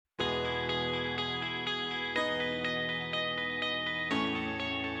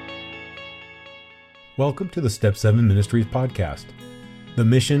Welcome to the Step 7 Ministries podcast. The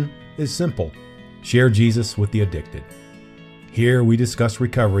mission is simple: share Jesus with the addicted. Here we discuss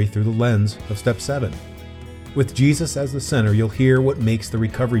recovery through the lens of Step 7. With Jesus as the center, you'll hear what makes the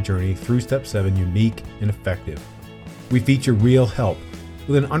recovery journey through Step 7 unique and effective. We feature real help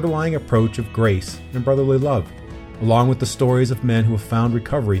with an underlying approach of grace and brotherly love, along with the stories of men who have found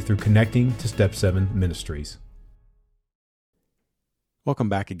recovery through connecting to Step 7 Ministries. Welcome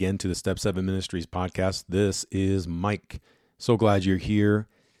back again to the Step 7 Ministries podcast. This is Mike. So glad you're here.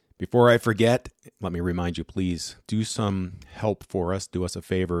 Before I forget, let me remind you, please do some help for us. Do us a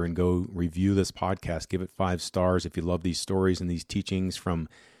favor and go review this podcast. Give it 5 stars if you love these stories and these teachings from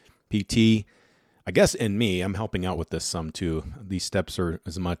PT. I guess in me, I'm helping out with this some too. These steps are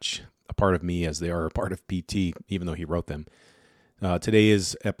as much a part of me as they are a part of PT, even though he wrote them.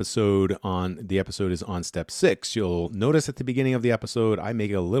 Today's episode is on Step 6. You'll notice at the beginning of the episode, I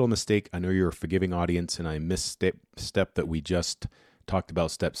make a little mistake. I know you're a forgiving audience, and I missed step that we just talked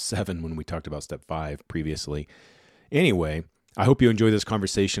about, Step 7, when we talked about Step 5 previously. Anyway, I hope you enjoy this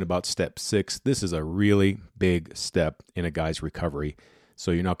conversation about Step 6. This is a really big step in a guy's recovery,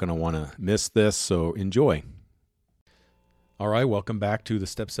 so you're not going to want to miss this, so enjoy. All right, welcome back to the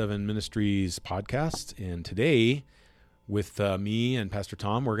Step 7 Ministries podcast, and today, with me and Pastor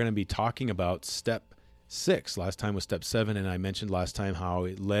Tom, we're going to be talking about Step 6. Last time was Step 7, and I mentioned last time how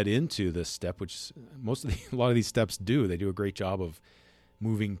it led into this step, which a lot of these steps do. They do a great job of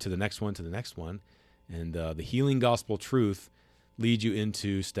moving to the next one, and the healing gospel truth leads you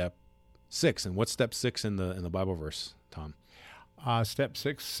into Step 6. And what's Step 6 in the Bible verse, Tom? Step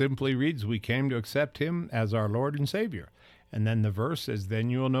 6 simply reads, "We came to accept him as our Lord and Savior." And then the verse is, "Then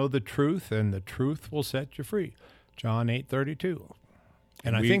you will know the truth, and the truth will set you free." John 8:32.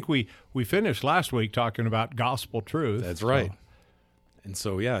 And I think we finished last week talking about gospel truth. That's right. And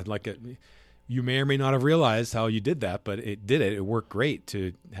so, yeah, you may or may not have realized how you did that, but it did it. It worked great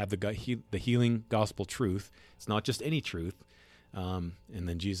to have the healing gospel truth. It's not just any truth. And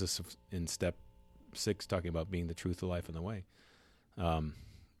then Jesus in Step 6 talking about being the truth, the life, and the way.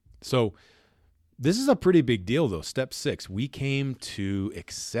 So this is a pretty big deal, though. Step 6, we came to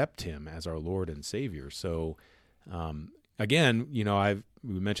accept him as our Lord and Savior. So again,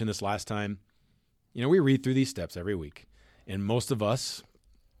 we mentioned this last time, we read through these steps every week, and most of us,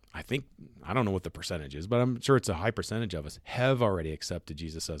 I don't know what the percentage is, but I'm sure it's a high percentage of us have already accepted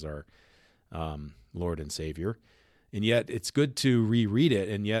Jesus as our Lord and Savior. And yet it's good to reread it.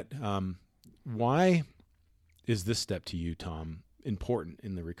 And yet, why is this step to you, Tom, important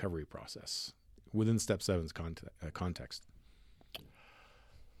in the recovery process within Step 7's context?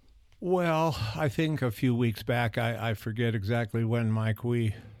 Well, I think a few weeks back, I forget exactly when, Mike,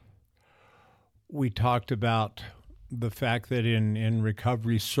 we talked about the fact that in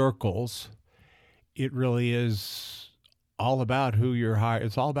recovery circles, it really is all about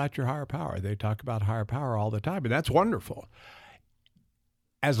it's all about your higher power. They talk about higher power all the time, and that's wonderful,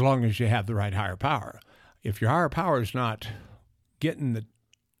 as long as you have the right higher power. If your higher power is not getting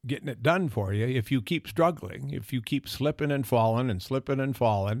it done for you, if you keep struggling, if you keep slipping and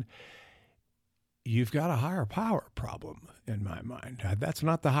falling, you've got a higher power problem in my mind. That's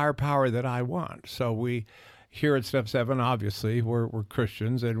not the higher power that I want. So we, here at Step 7, obviously, we're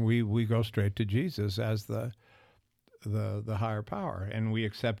Christians, and we go straight to Jesus as the higher power, and we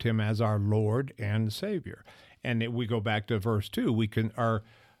accept him as our Lord and Savior. And we go back to verse 2.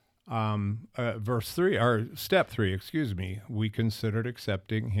 Verse 3, or Step 3, we considered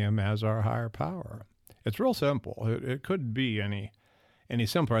accepting him as our higher power. It's real simple. It couldn't be any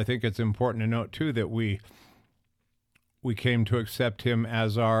simpler. I think it's important to note, too, that we came to accept him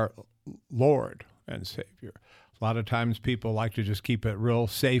as our Lord and Savior. A lot of times people like to just keep it real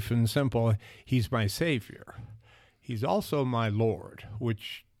safe and simple. He's my Savior. He's also my Lord,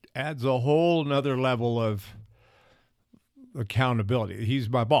 which adds a whole nother level of accountability. He's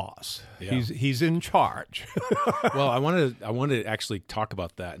my boss. Yeah. He's in charge. Well, I wanted to actually talk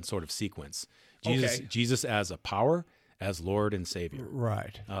about that in sort of sequence. Jesus as a power, as Lord and Savior.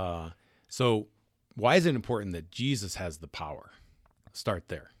 Right. So why is it important that Jesus has the power? Start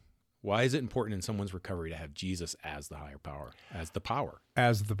there. Why is it important in someone's recovery to have Jesus as the higher power, as the power?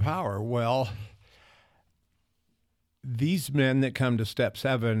 As the power. Well, these men that come to Step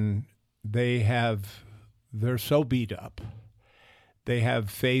 7, they're so beat up. They have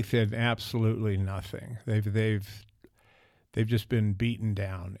faith in absolutely nothing. They've just been beaten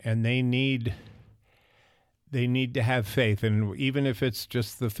down, and they need to have faith, and even if it's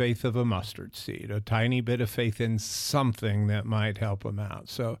just the faith of a mustard seed, a tiny bit of faith in something that might help them out.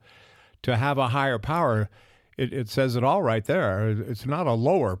 So to have a higher power, it says it all right there. It's not a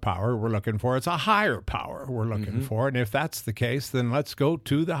lower power we're looking for. It's a higher power we're looking for. And if that's the case, then let's go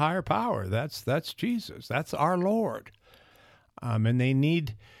to the higher power. That's Jesus. That's our Lord. And they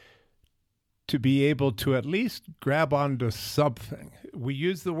need to be able to at least grab onto something. We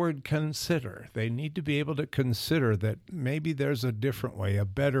use the word consider. They need to be able to consider that maybe there's a different way, a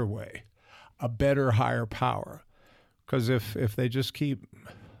better way, a better higher power. Because if they just keep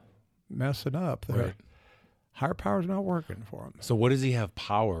messing up, their higher power's not working for them. So what does he have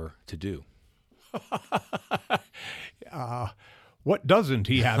power to do? What doesn't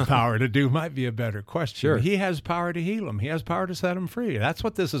he have power to do might be a better question. Sure. He has power to heal them. He has power to set them free. That's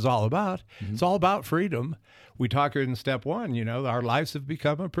what this is all about. It's all about freedom. We talk in step 1, our lives have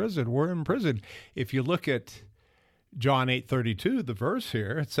become a prison. We're in prison. If you look at John 8:32, the verse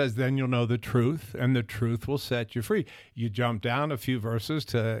here, it says, then you'll know the truth, and the truth will set you free. You jump down a few verses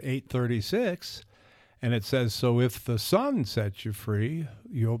to 8:36, and it says, so if the Son sets you free,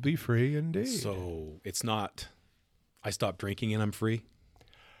 you'll be free indeed. So it's not, I stopped drinking and I'm free?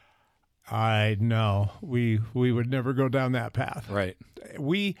 I know. We would never go down that path. Right.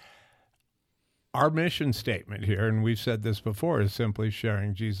 Our mission statement here, and we've said this before, is simply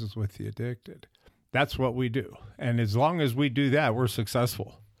sharing Jesus with the addicted. That's what we do. And as long as we do that, we're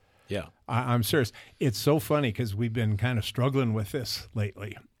successful. Yeah. I'm serious. It's so funny because we've been kind of struggling with this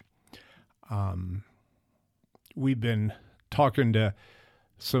lately. We've been talking to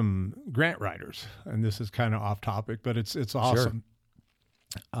some grant writers, and this is kind of off topic, but it's awesome.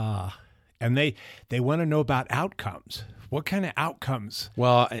 Sure. And they want to know about outcomes. What kind of outcomes?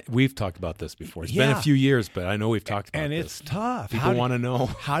 Well, we've talked about this before. It's been a few years, but I know we've talked about and this. And it's tough. People want to know.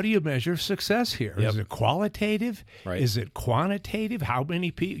 How do you measure success here? Yep. Is it qualitative? Right. Is it quantitative? How many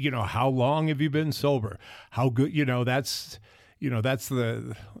people, how long have you been sober? How good, that's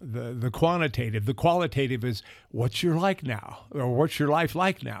the quantitative. The qualitative is what's your like now, or what's your life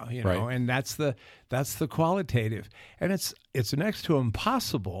like now, right. And that's the qualitative. And it's next to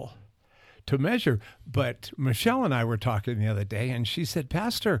impossible to measure. But Michelle and I were talking the other day, and she said,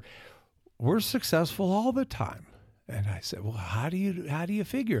 Pastor, we're successful all the time. And I said, well, how do you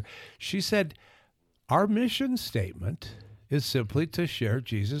figure? She said, our mission statement is simply to share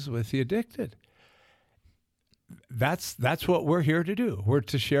Jesus with the addicted. That's what we're here to do. We're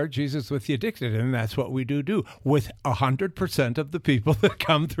to share Jesus with the addicted, and that's what we do with 100% of the people that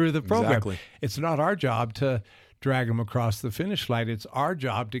come through the program. Exactly. It's not our job to drag them across the finish line. It's our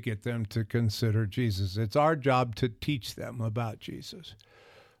job to get them to consider Jesus. It's our job to teach them about Jesus.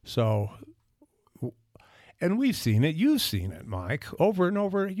 So, and we've seen it. You've seen it, Mike, over and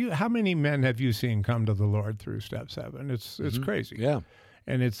over. How many men have you seen come to the Lord through Step 7? It's crazy. Yeah.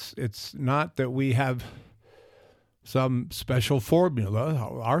 And it's not that we have some special formula.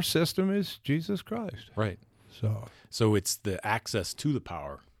 Our system is Jesus Christ. Right. So it's the access to the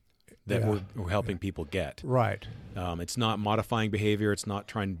power that we're helping people get. Right. It's not modifying behavior. It's not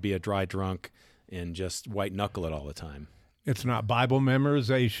trying to be a dry drunk and just white knuckle it all the time. It's not Bible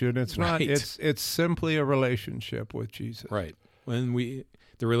memorization. It's not. Right. It's simply a relationship with Jesus. Right. When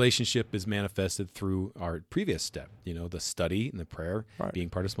the relationship is manifested through our previous step, the study and the prayer, right. being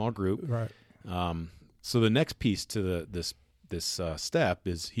part of a small group. Right. So the next piece to this step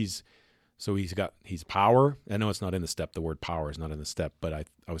is he's power. I know it's not in the step. The word power is not in the step, but I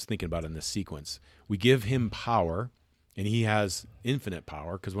was thinking about it in this sequence. We give him power, and he has infinite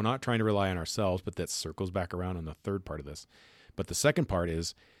power because we're not trying to rely on ourselves, but that circles back around on the third part of this. But the second part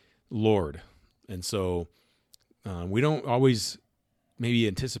is Lord. And so we don't always maybe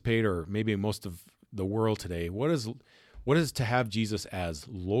anticipate, or maybe most of the world today, what does to have Jesus as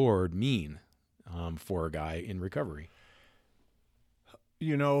Lord mean for a guy in recovery?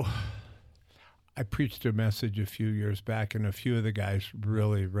 I preached a message a few years back, and a few of the guys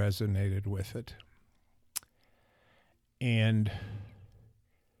really resonated with it. And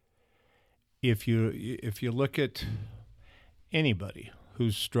if you look at anybody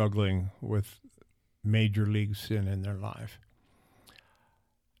who's struggling with major league sin in their life,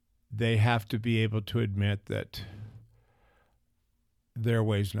 they have to be able to admit that their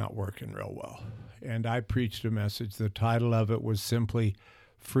way's not working real well. And I preached a message. The title of it was simply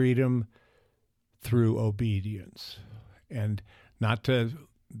Freedom Through Obedience. And not to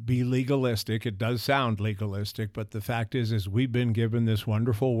be legalistic, it does sound legalistic, but the fact is we've been given this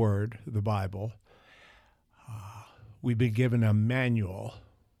wonderful word, the Bible. We've been given a manual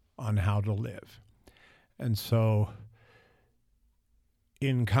on how to live. And so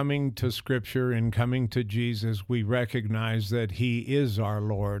in coming to Scripture, in coming to Jesus, we recognize that he is our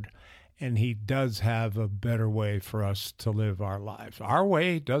Lord, and he does have a better way for us to live our lives. Our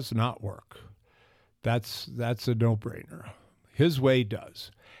way does not work. That's a no-brainer. His way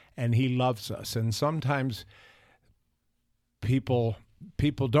does, and he loves us. And sometimes people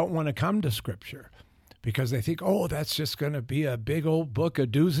don't want to come to Scripture because they think, oh, that's just going to be a big old book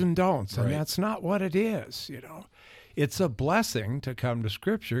of do's and don'ts, and that's not what it is. You know, it's a blessing to come to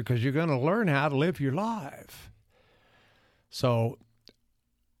Scripture because you're going to learn how to live your life. So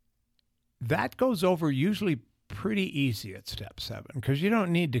that goes over usually pretty easy at step 7 because you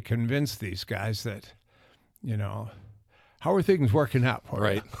don't need to convince these guys that, you know, how are things working out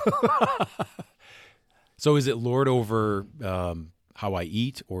for you? So is it Lord over how I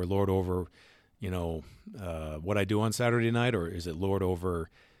eat, or Lord over, you know, what I do on Saturday night, or is it Lord over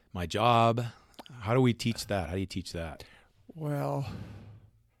my job? How do we teach that? How do you teach that? Well,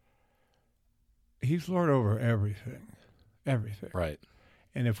 he's Lord over everything. Right.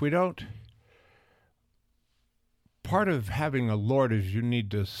 And if we don't, part of having a Lord is you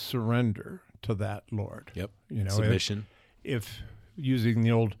need to surrender to that Lord. Yep. You know, submission. If using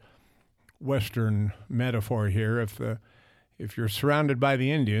the old Western metaphor here, if you're surrounded by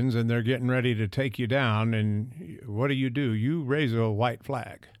the Indians and they're getting ready to take you down, and what do? You raise a white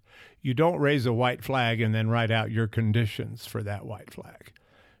flag. You don't raise a white flag and then write out your conditions for that white flag.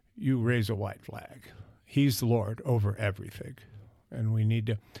 You raise a white flag. He's the Lord over everything. And we need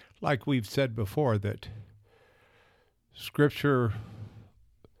to, like we've said before, that Scripture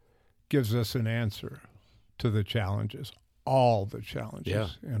gives us an answer to the challenges, all the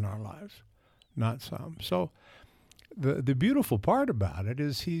challenges in our lives, not some. So the beautiful part about it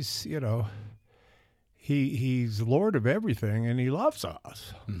is he's, you know, he's Lord of everything, and he loves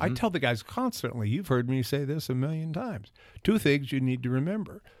us. I tell the guys constantly, you've heard me say this a million times, 2 things you need to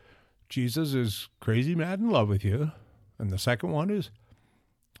remember. Jesus is crazy mad in love with you, and the second one is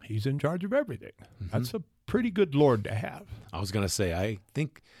he's in charge of everything. That's a pretty good Lord to have. I was going to say, I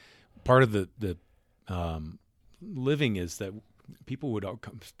think part of the living is that people would,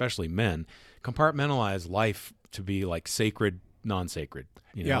 especially men, compartmentalize life to be like sacred, non-sacred,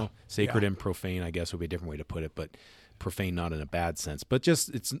 you know, sacred and profane, I guess would be a different way to put it, but profane not in a bad sense, but just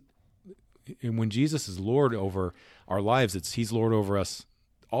and when Jesus is Lord over our lives, he's Lord over us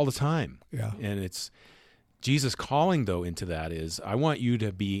all the time. Yeah. And it's Jesus calling though into that is, I want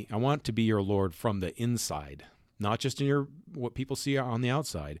to be your Lord from the inside, not just in what people see on the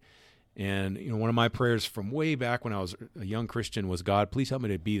outside. And, you know, one of my prayers from way back when I was a young Christian was, God, please help me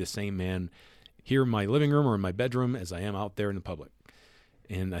to be the same man here in my living room or in my bedroom as I am out there in the public.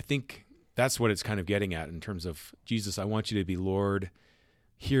 And I think that's what it's kind of getting at in terms of, Jesus, I want you to be Lord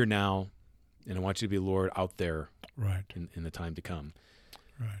here now, and I want you to be Lord out there in the time to come.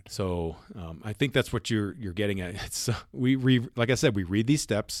 Right. So I think that's what you're getting at. It's, like I said, we read these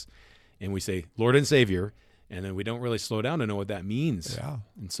steps and we say, Lord and Savior, and then we don't really slow down to know what that means. Yeah.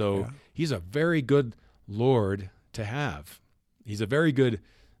 And so he's a very good Lord to have. He's a very good,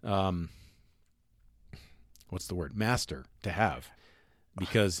 master to have.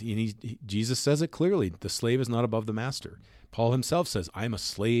 Because Jesus says it clearly, the slave is not above the master. Paul himself says, I'm a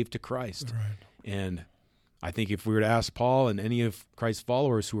slave to Christ. Right. And I think if we were to ask Paul and any of Christ's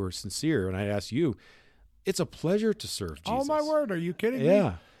followers who are sincere, and I'd ask you, it's a pleasure to serve Jesus. Oh, my word. Are you kidding me?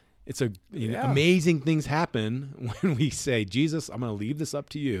 Yeah. It's amazing things happen when we say, Jesus, I'm going to leave this up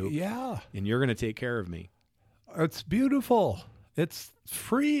to you. Yeah. And you're going to take care of me. It's beautiful. It's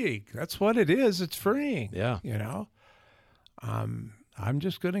freeing. That's what it is. It's freeing. Yeah. You know, I'm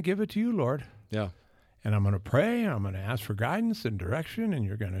just going to give it to you, Lord. Yeah. And I'm going to pray. And I'm going to ask for guidance and direction. And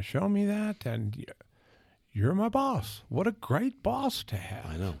you're going to show me that. And you're my boss. What a great boss to have.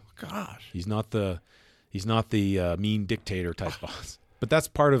 I know. Gosh. He's not the mean dictator type boss. But that's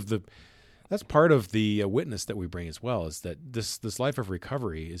part of the witness that we bring as well, is that this life of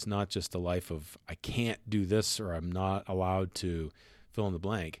recovery is not just a life of I can't do this or I'm not allowed to fill in the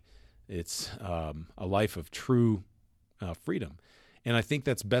blank. It's a life of true freedom, and I think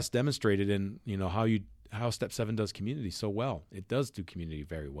that's best demonstrated in how Step 7 does community so well. It does do community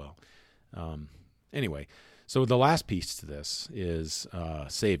very well. Anyway, so the last piece to this is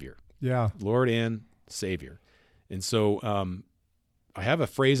Savior. Yeah, Lord and Savior, and so. I have a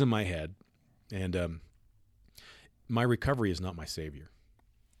phrase in my head, and my recovery is not my Savior.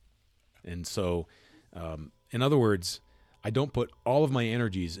 And so, in other words, I don't put all of my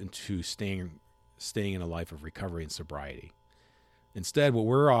energies into staying in a life of recovery and sobriety. Instead, what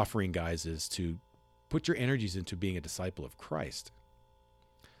we're offering, guys, is to put your energies into being a disciple of Christ.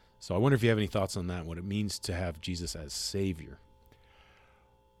 So I wonder if you have any thoughts on that, what it means to have Jesus as Savior.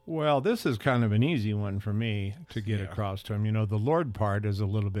 Well, this is kind of an easy one for me to get across to him. You know, the Lord part is a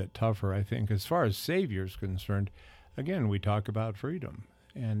little bit tougher, I think. As far as Savior is concerned, again, we talk about freedom.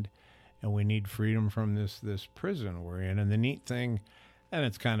 And and we need freedom from this prison we're in. And the neat thing, and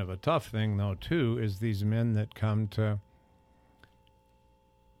it's kind of a tough thing though too, is these men that come to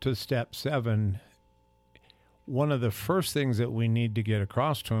step 7. One of the first things that we need to get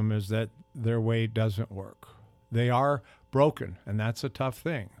across to them is that their way doesn't work. They are broken, and that's a tough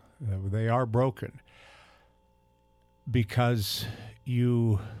thing. They are broken because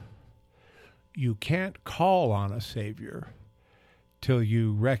you can't call on a Savior till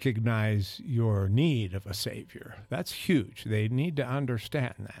you recognize your need of a Savior. That's huge. They need to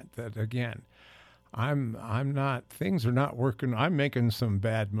understand that again, things are not working. I'm making some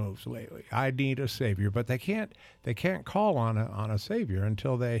bad moves lately. I need a Savior, but they can't call on a Savior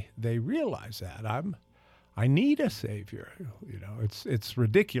until they realize that I need a Savior. You know, it's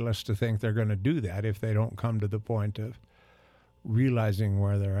ridiculous to think they're going to do that if they don't come to the point of realizing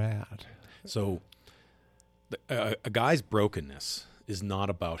where they're at. So a guy's brokenness is not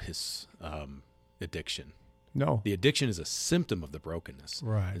about his addiction. No. The addiction is a symptom of the brokenness.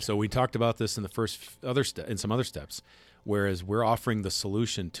 Right. And so we talked about this in the first in some other steps, whereas we're offering the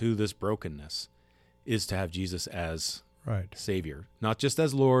solution to this brokenness is to have Jesus as Savior, not just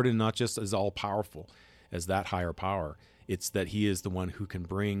as Lord and not just as all-powerful, as that higher power. It's that he is the one who can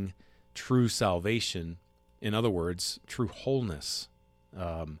bring true salvation. In other words, true wholeness,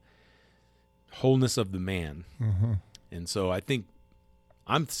 wholeness of the man. Mm-hmm. And so I think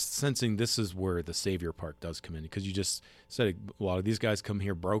I'm sensing this is where the Savior part does come in, because you just said a lot of these guys come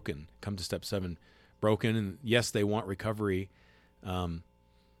here broken, come to step 7 broken, and yes, they want recovery.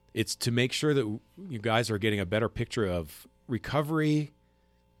 It's to make sure that you guys are getting a better picture of recovery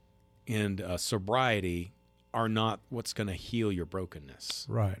and sobriety are not what's going to heal your brokenness.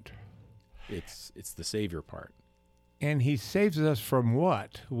 Right. It's the Savior part. And he saves us from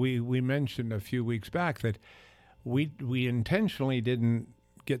what? We mentioned a few weeks back that we intentionally didn't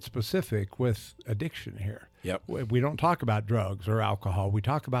get specific with addiction here. Yep. We don't talk about drugs or alcohol. We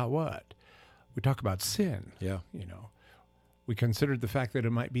talk about what? We talk about sin. Yeah. You know, we considered the fact that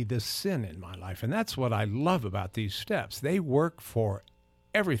it might be this sin in my life. And that's what I love about these steps. They work for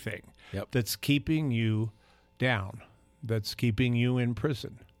everything that's keeping you down, that's keeping you in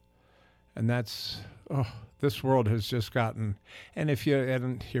prison. And that's, this world has just gotten, and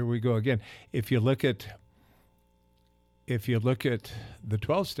here we go again, if you look at the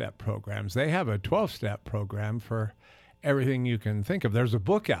 12-step programs, they have a 12-step program for everything you can think of. There's a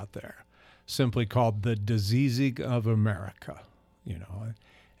book out there simply called The Diseasing of America, you know,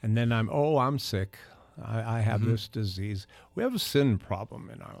 and then I'm sick. I have this disease. We have a sin problem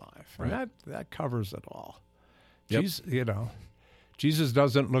in our life, and that covers it all. Yep. Jesus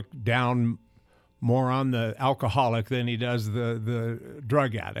doesn't look down more on the alcoholic than he does the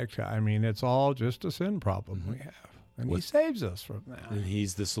drug addict. I mean, it's all just a sin problem we have. And he saves us from that. And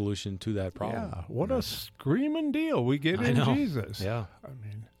he's the solution to that problem. Yeah, what a screaming deal we get in Jesus. Yeah.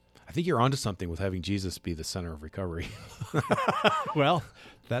 I think you're onto something with having Jesus be the center of recovery. Well,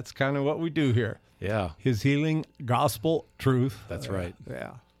 that's kind of what we do here. Yeah. His healing gospel truth. That's right.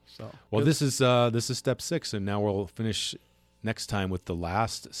 Yeah. So well, this is step 6, and now we'll finish next time with the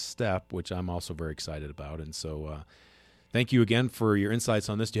last step, which I'm also very excited about. And so thank you again for your insights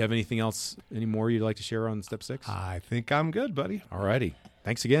on this. Do you have anything else, any more you'd like to share on step 6? I think I'm good, buddy. All righty.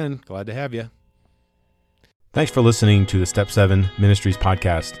 Thanks again. Glad to have you. Thanks for listening to the Step 7 Ministries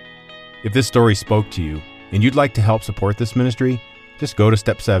podcast. If this story spoke to you and you'd like to help support this ministry, just go to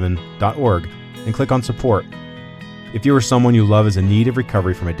step7.org and click on support. If you or someone you love is in need of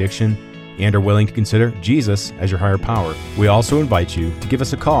recovery from addiction and are willing to consider Jesus as your higher power, we also invite you to give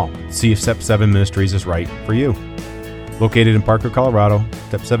us a call to see if Step 7 Ministries is right for you. Located in Parker, Colorado,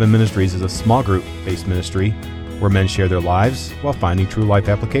 Step 7 Ministries is a small group-based ministry where men share their lives while finding true life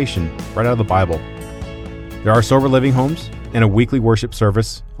application right out of the Bible. There are sober living homes and a weekly worship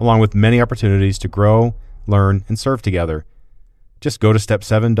service, along with many opportunities to grow, learn, and serve together. Just go to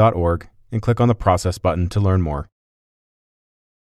step7.org and click on the process button to learn more.